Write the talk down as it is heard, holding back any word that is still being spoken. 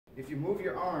if you move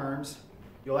your arms,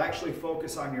 you'll actually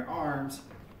focus on your arms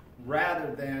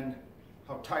rather than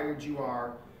how tired you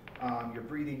are. Your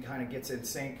breathing kind of gets in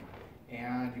sync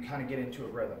and you kind of get into a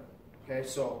rhythm. Okay,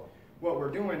 so what we're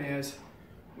doing is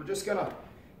we're just gonna,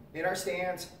 in our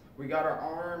stance, we got our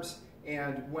arms,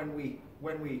 and when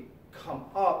we come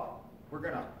up, we're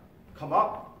gonna come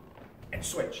up and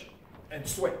switch and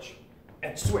switch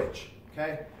and switch.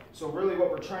 Okay, so really what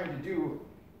we're trying to do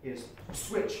is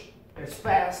switch as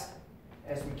fast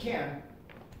as we can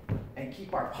and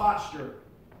keep our posture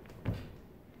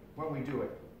when we do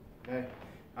it. Okay,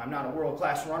 I'm not a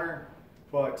world-class runner,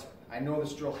 but I know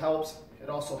this drill helps. It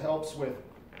also helps with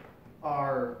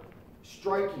our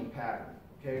striking pattern,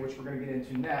 okay, which we're going to get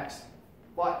into next.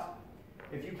 But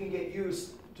if you can get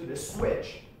used to the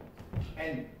switch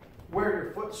and where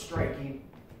your foot's striking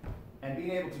and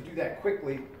being able to do that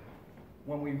quickly,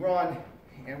 when we run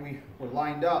and we're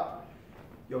lined up,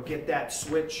 you'll get that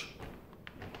switch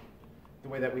the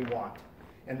way that we want.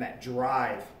 And that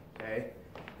drive, okay?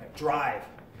 That drive,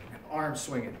 and arm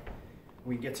swinging,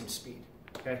 we get some speed,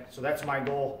 okay? So that's my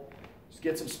goal. Just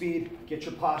get some speed, get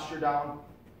your posture down,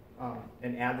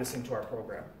 and add this into our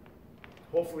program.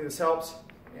 Hopefully this helps,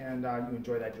 and you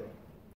enjoy that drill.